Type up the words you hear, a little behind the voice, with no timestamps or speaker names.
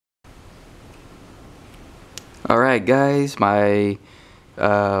Alright guys, my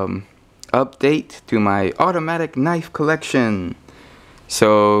update to my automatic knife collection.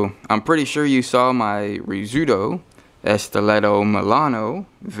 So I'm pretty sure you saw my Rizzuto Stiletto Milano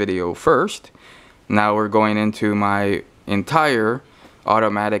video first. Now we're going into my entire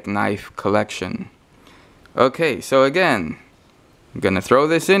automatic knife collection. Okay, so again, I'm gonna throw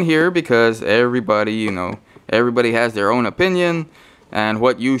this in here because everybody, everybody has their own opinion and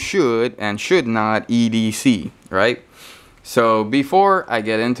what you should and should not EDC, right? So before I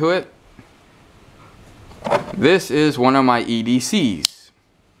get into it, this is one of my EDCs,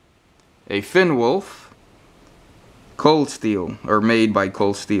 a Finwolf cold steel, or made by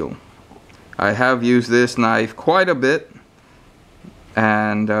Cold Steel. I have used this knife quite a bit,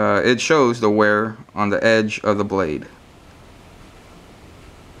 and it shows the wear on the edge of the blade.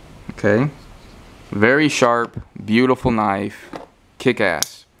 Okay, very sharp, beautiful knife,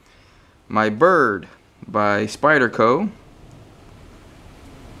 kick-ass. My Bird by Spyderco.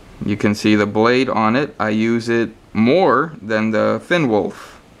 You can see the blade on it. I use it more than the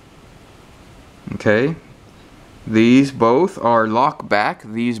Finwolf. Okay, these both are lock back.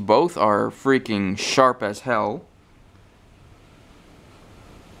 These both are freaking sharp as hell.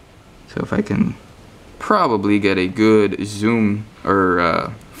 So if I can probably get a good zoom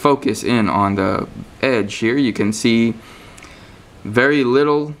or focus in on the edge here, you can see very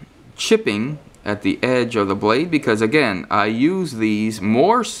little chipping at the edge of the blade, because again, I use these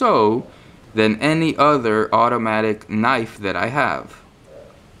more so than any other automatic knife that I have.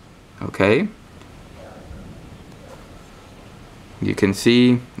 Okay, you can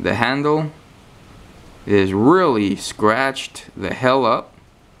see the handle is really scratched the hell up.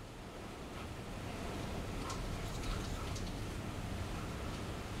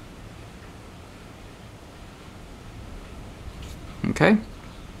 Okay,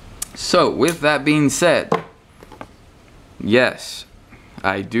 so with that being said, yes,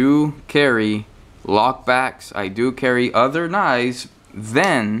 I do carry lockbacks. I do carry other knives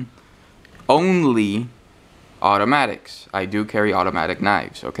than only automatics. I do carry automatic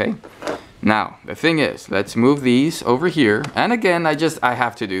knives, okay? Now, the thing is, let's move these over here. And again, I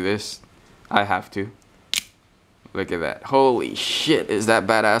have to do this. I have to. Look at that. Holy shit, is that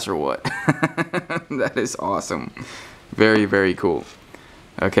badass or what? That is awesome. Very, very cool.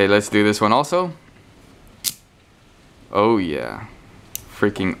 Okay, let's do this one also. Oh yeah,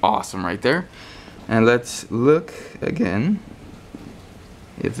 freaking awesome right there. And let's look again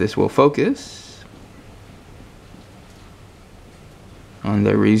if this will focus on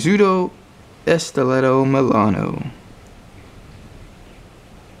the Rizzuto Stiletto Milano.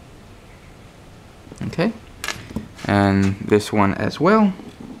 Okay, and this one as well.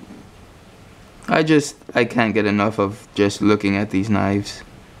 I can't get enough of just looking at these knives.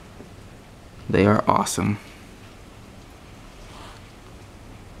 They are awesome.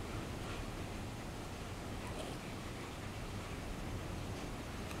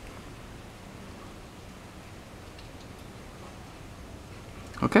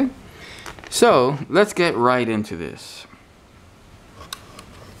 Okay, so let's get right into this.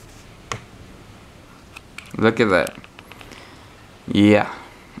 Look at that. Yeah.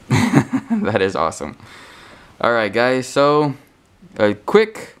 That is awesome. Alright guys, so a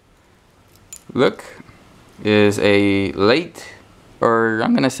quick look is a late, or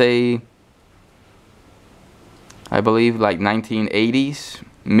I'm gonna say, I believe like 1980s,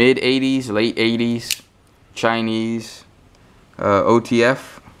 mid 80s, late 80s Chinese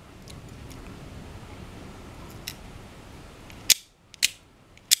OTF.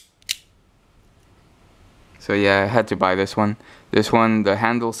 So yeah, I had to buy this one. This one, the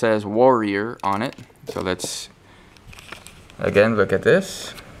handle says Warrior on it. So let's, again, look at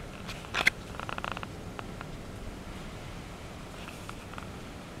this.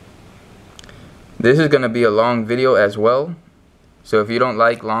 This is going to be a long video as well. So if you don't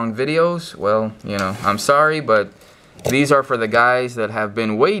like long videos, well, I'm sorry, but these are for the guys that have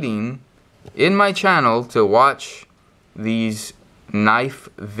been waiting in my channel to watch these knife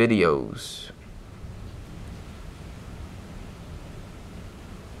videos.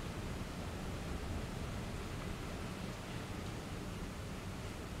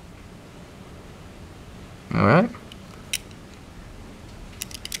 All right.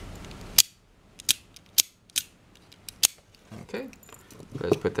 Okay,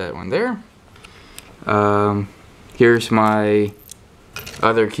 let's put that one there. Here's my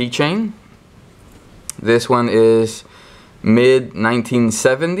other keychain. This one is mid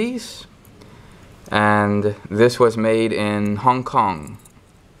 1970s, and this was made in Hong Kong.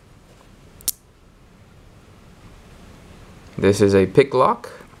 This is a pick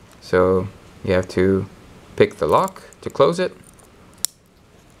lock, so you have to pick the lock to close it.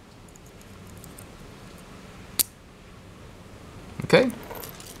 Okay,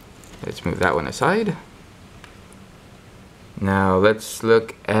 let's move that one aside. Now let's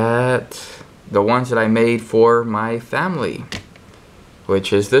look at the ones that I made for my family,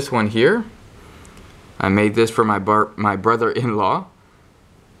 which is this one here. I made this for my brother-in-law.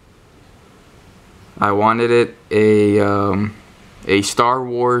 I wanted it a Star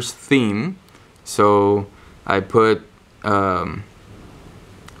Wars theme, so I put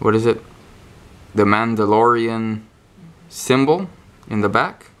what is it? The Mandalorian symbol in the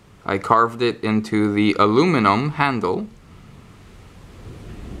back. I carved it into the aluminum handle.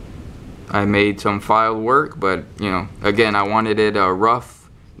 I made some file work, but you know, again, I wanted it a rough,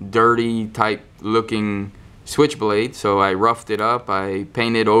 dirty type looking switchblade, so I roughed it up. I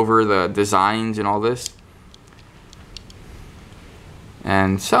painted over the designs and all this.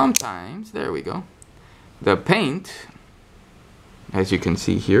 And sometimes, there we go, the paint, as you can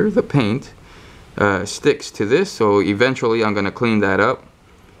see here, the paint sticks to this, so eventually I'm going to clean that up,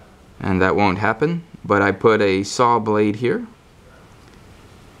 and that won't happen. But I put a saw blade here,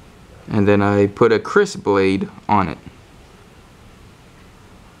 and then I put a crisp blade on it.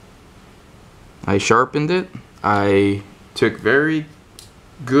 I sharpened it. I took very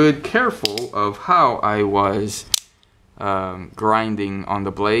good careful of how I was grinding on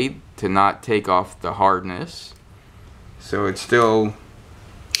the blade to not take off the hardness, so it's still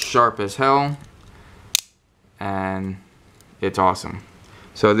sharp as hell, and it's awesome.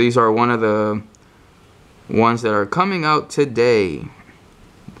 So these are one of the ones that are coming out today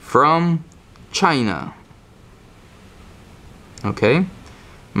from China. Okay,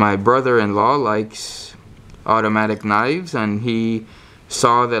 my brother-in-law likes automatic knives, and he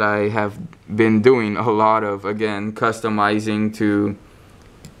saw that I have been doing a lot of, again, customizing to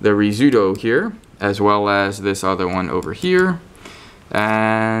the Rizzuto here, as well as this other one over here.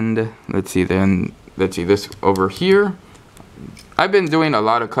 And let's see this over here. I've been doing a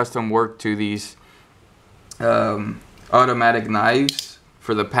lot of custom work to these automatic knives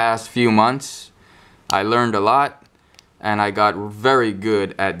for the past few months. I learned a lot, and I got very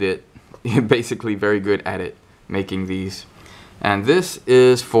good at it. Basically very good at it, making these. And this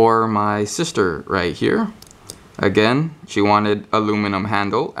is for my sister right here. Again, she wanted aluminum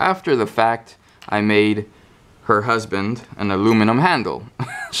handle. After the fact, I made her husband an aluminum handle.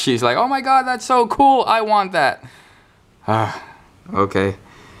 She's like, oh my god, that's so cool, I want that. Okay,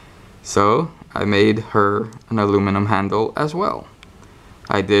 so I made her an aluminum handle as well.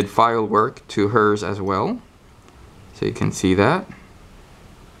 I did file work to hers as well, so you can see that.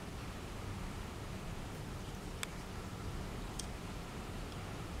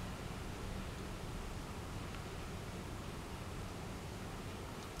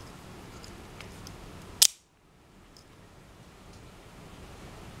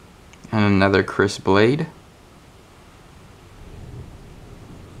 And another crisp blade.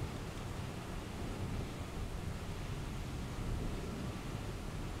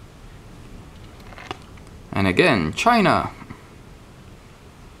 And again, China.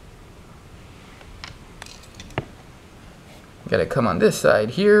 Gotta come on this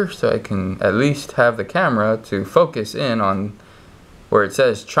side here so I can at least have the camera to focus in on where it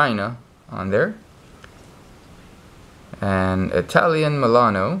says China on there. And Italian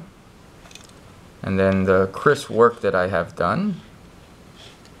Milano. And then the crisp work that I have done.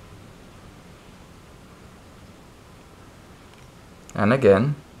 And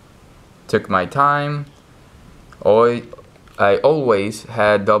again, took my time. I always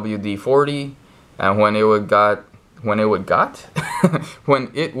had WD-40, and when it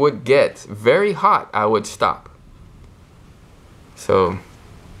would get very hot, I would stop. So,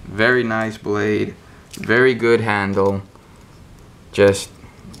 very nice blade, very good handle, just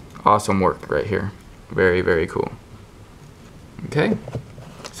awesome work right here. Very, very cool. Okay,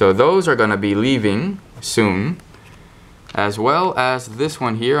 so those are gonna be leaving soon, as well as this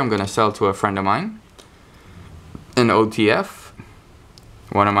one here I'm gonna sell to a friend of mine, an OTF,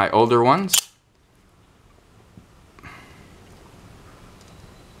 one of my older ones.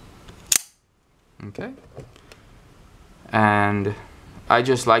 Okay, and I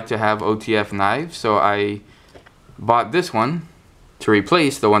just like to have OTF knives, so I bought this one to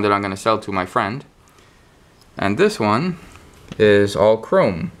replace the one that I'm going to sell to my friend. And this one is all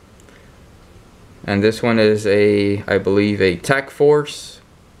chrome. And this one is I believe a Tech Force,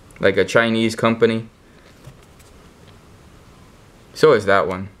 like a Chinese company. So is that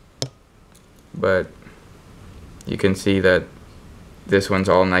one. But you can see that this one's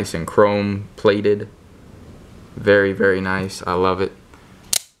all nice and chrome plated. Very, very nice. I love it.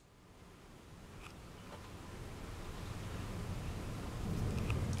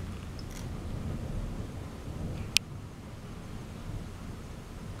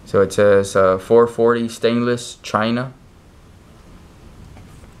 So it says 440 stainless China.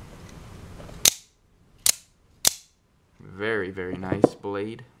 Very, very nice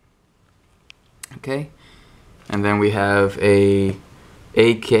blade. Okay, and then we have a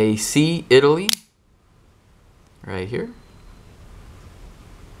AKC Italy right here.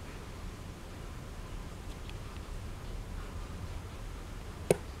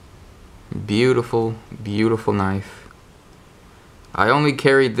 Beautiful, beautiful knife. I only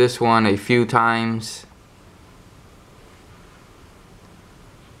carried this one a few times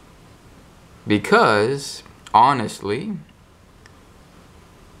because, honestly,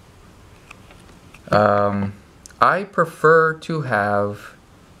 I prefer to have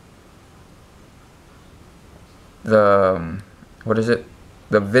the, what is it?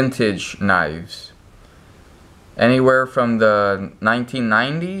 The vintage knives. Anywhere from the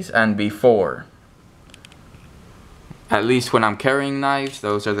 1990s and before. At least when I'm carrying knives,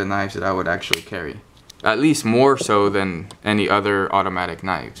 those are the knives that I would actually carry. At least more so than any other automatic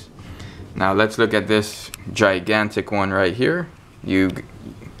knives. Now let's look at this gigantic one right here.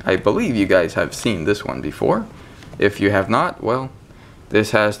 I believe you guys have seen this one before. If you have not, well,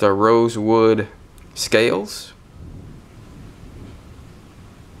 this has the rosewood scales.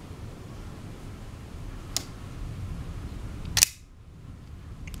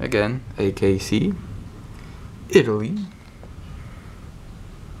 Again, AKC Italy.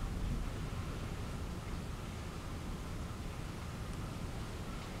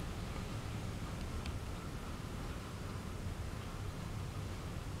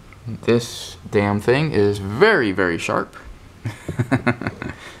 This damn thing is very, very sharp.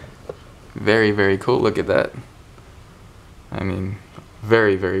 Very, very cool. Look at that. I mean,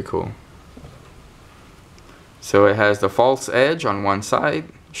 very, very cool. So it has the false edge on one side,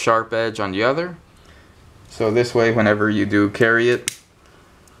 sharp edge on the other. So this way, whenever you do carry it,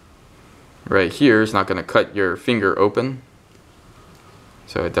 right here, it's not going to cut your finger open.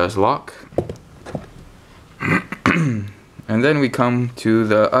 So it does lock. And then we come to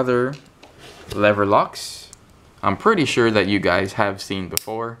the other lever locks. I'm pretty sure that you guys have seen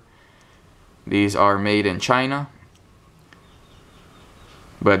before. These are made in China.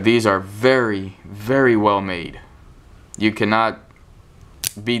 But these are very, very well made. You cannot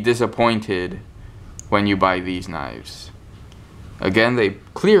be disappointed when you buy these knives. Again, they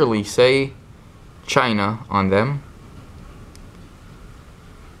clearly say China on them.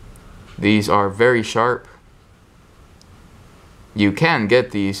 These are very sharp. You can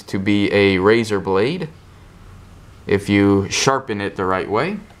get these to be a razor blade if you sharpen it the right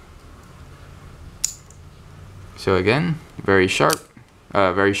way. So again, very sharp,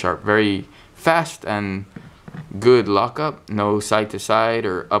 very fast and good lockup. No side to side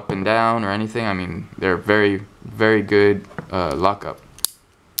or up and down or anything. I mean, they're very, very good lockup.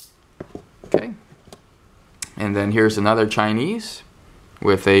 Okay. And then here's another Chinese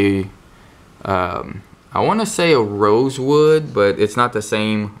with a I want to say a rosewood, but it's not the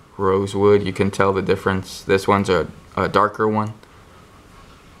same rosewood. You can tell the difference. This one's a darker one.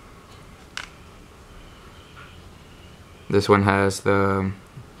 This one has the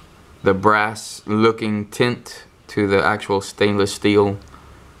brass looking tint to the actual stainless steel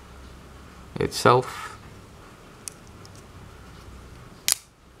itself.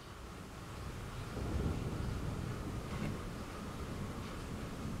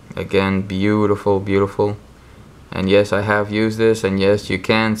 Again, beautiful, beautiful. And yes, I have used this, and yes, you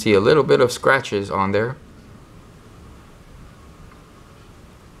can see a little bit of scratches on there.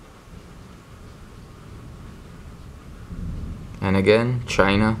 And again,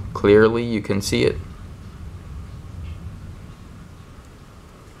 China, clearly you can see it.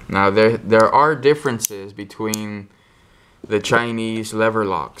 Now there are differences between the Chinese lever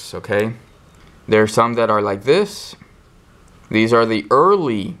locks, okay? There are some that are like this. These are the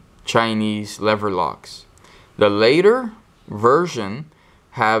early Chinese lever locks. The later version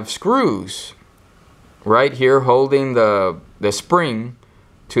have screws right here holding the spring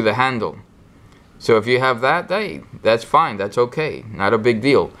to the handle. So if you have that, hey, that's fine, that's okay, not a big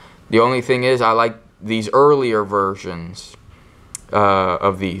deal. The only thing is I like these earlier versions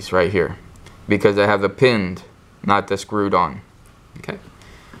of these right here because they have the pinned, not the screwed on. Okay.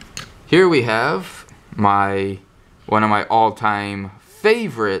 Here we have one of my all-time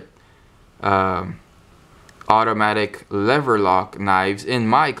favorite automatic lever lock knives in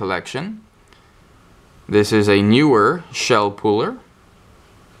my collection. This is a newer shell puller.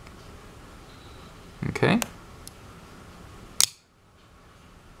 Okay.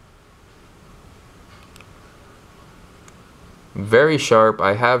 Very sharp.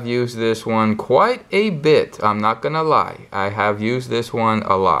 I have used this one quite a bit. I'm not gonna lie. I have used this one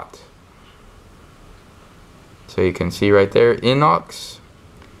a lot. So you can see right there, inox,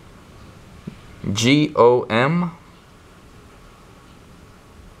 GOM.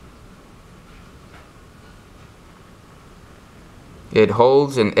 It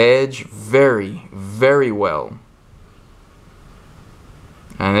holds an edge very, very well.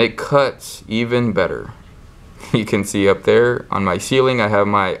 And it cuts even better. You can see up there on my ceiling I have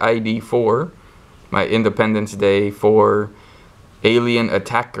my ID4, my Independence Day 4 alien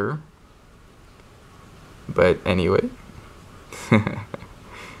attacker. But anyway,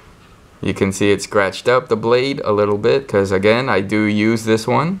 you can see it scratched up the blade a little bit because again I do use this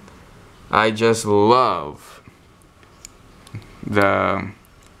one. I just love the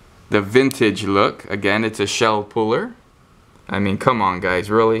vintage look. Again, it's a shell puller. I mean, come on guys,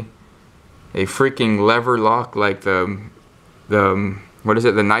 really? A freaking lever lock like the what is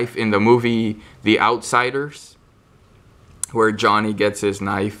it, the knife in the movie The Outsiders, where Johnny gets his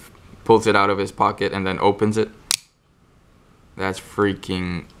knife, pulls it out of his pocket and then opens it. That's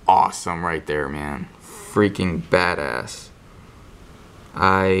freaking awesome right there, man. Freaking badass.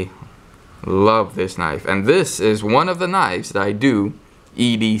 I love this knife, and this is one of the knives that I do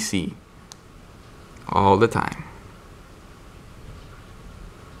EDC all the time.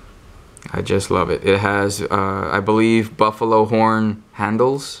 I just love it. It has, I believe, buffalo horn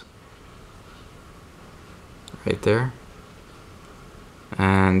handles right there.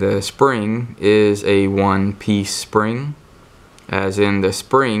 And the spring is a one-piece spring, as in the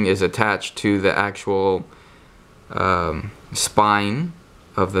spring is attached to the actual spine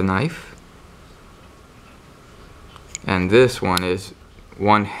of the knife. And this one is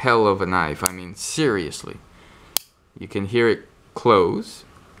one hell of a knife. I mean, seriously. You can hear it close.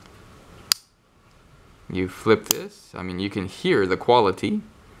 You flip this, I mean, you can hear the quality.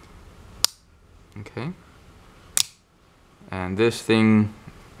 Okay. And this thing,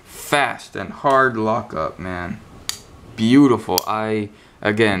 fast and hard lockup, man. Beautiful.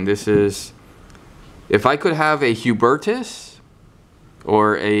 Again, this is, if I could have a Hubertus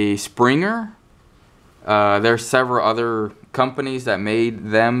or a Springer, there's several other companies that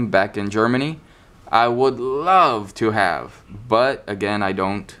made them back in Germany. I would love to have, but again, I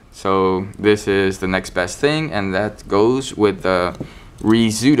don't. So this is the next best thing, and that goes with the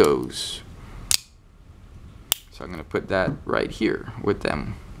Rizzutos. So I'm gonna put that right here with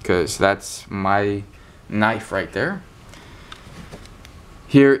them, because that's my knife right there.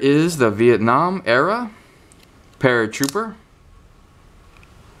 Here is the Vietnam era Paratrooper,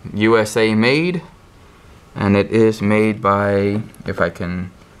 USA made, and it is made by, if I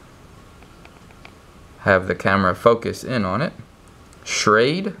can have the camera focus in on it,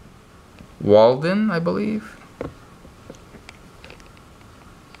 Schrade Walden, I believe.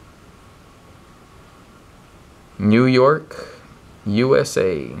 New York,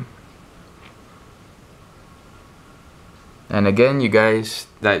 USA. And again, you guys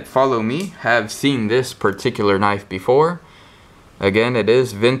that follow me have seen this particular knife before. Again, it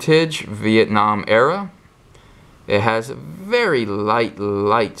is vintage Vietnam era. It has very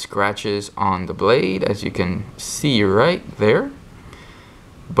light scratches on the blade, as you can see right there.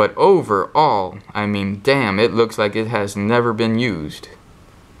 But overall, I mean, damn, it looks like it has never been used.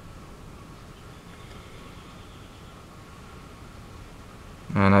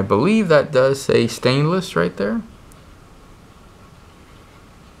 And I believe that does say stainless right there.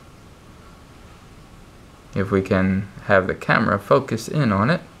 If we can have the camera focus in on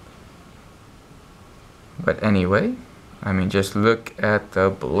it. But anyway, I mean, just look at the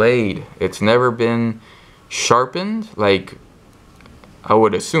blade. It's never been sharpened, like, I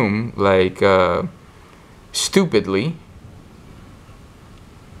would assume, like, stupidly.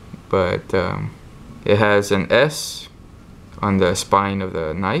 But it has an S on the spine of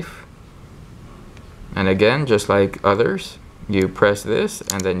the knife. And again, just like others, you press this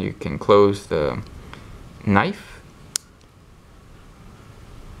and then you can close the knife.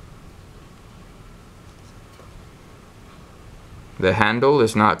 The handle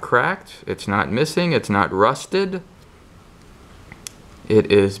is not cracked, it's not missing, it's not rusted.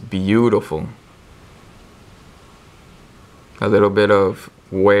 It is beautiful. A little bit of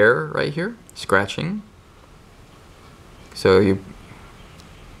wear right here, scratching. So you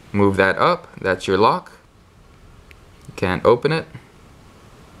move that up, that's your lock. You can't open it.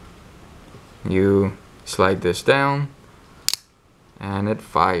 You slide this down and it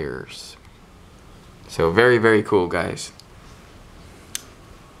fires. So very, very cool, guys.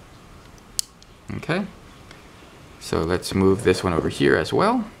 Okay, so let's move this one over here as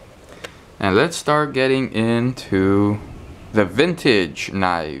well, and let's start getting into the vintage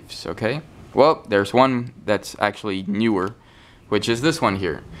knives, okay? Well, there's one that's actually newer, which is this one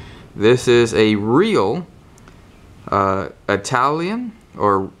here. This is a real Italian,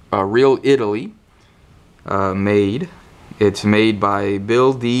 or real Italy made. It's made by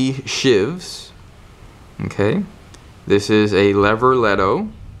Bill D. Shivs. Okay, this is a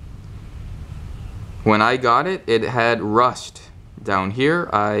Leverletto. When I got it, it had rust down here.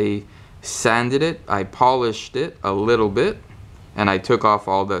 I sanded it, I polished it a little bit, and I took off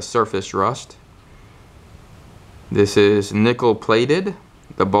all the surface rust. This is nickel plated,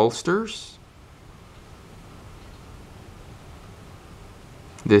 the bolsters.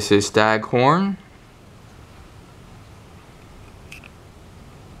 This is staghorn.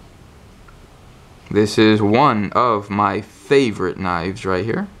 This is one of my favorite knives right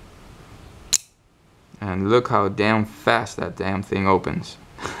here. And look how damn fast that damn thing opens.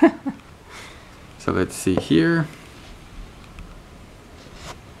 So let's see here.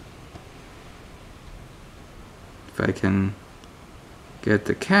 If I can get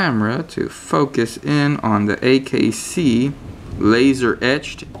the camera to focus in on the AKC laser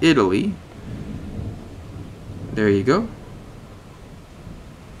etched Italy. There you go.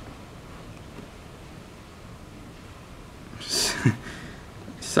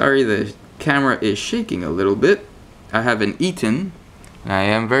 Sorry, the camera is shaking a little bit. I haven't eaten and I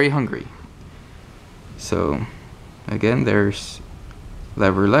am very hungry. So again, there's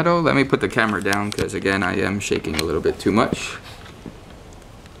Leverletto. Let me put the camera down because again I am shaking a little bit too much.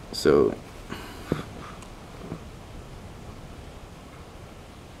 So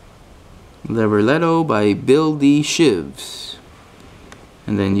Leverletto by Bill D. Shivs.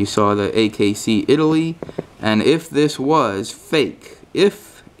 And then you saw the AKC Italy. And if this was fake,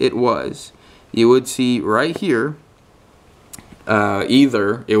 if it was, you would see right here,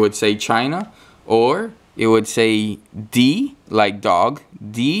 either it would say China or it would say D, like dog,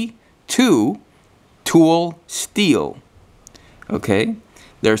 D2 tool steel. Okay,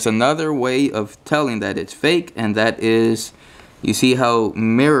 there's another way of telling that it's fake, and that is, you see how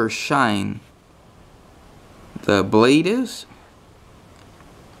mirror shine the blade is?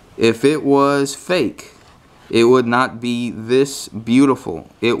 If it was fake, it would not be this beautiful.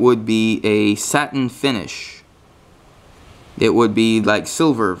 It would be a satin finish. It would be like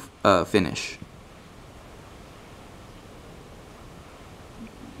silver finish.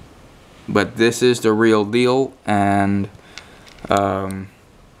 But this is the real deal, and I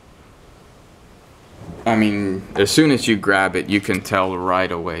mean, as soon as you grab it, you can tell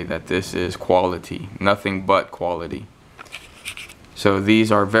right away that this is quality, nothing but quality. So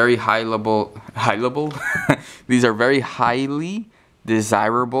these are very these are very highly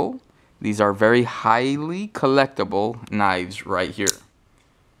desirable. These are very highly collectible knives right here.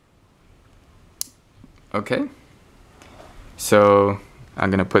 Okay. So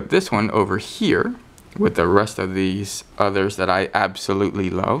I'm gonna put this one over here with the rest of these others that I absolutely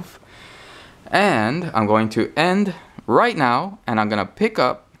love. And I'm going to end right now, and I'm gonna pick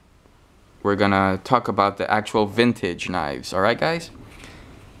up. We're gonna talk about the actual vintage knives. All right, guys?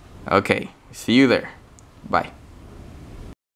 Okay, see you there. Bye.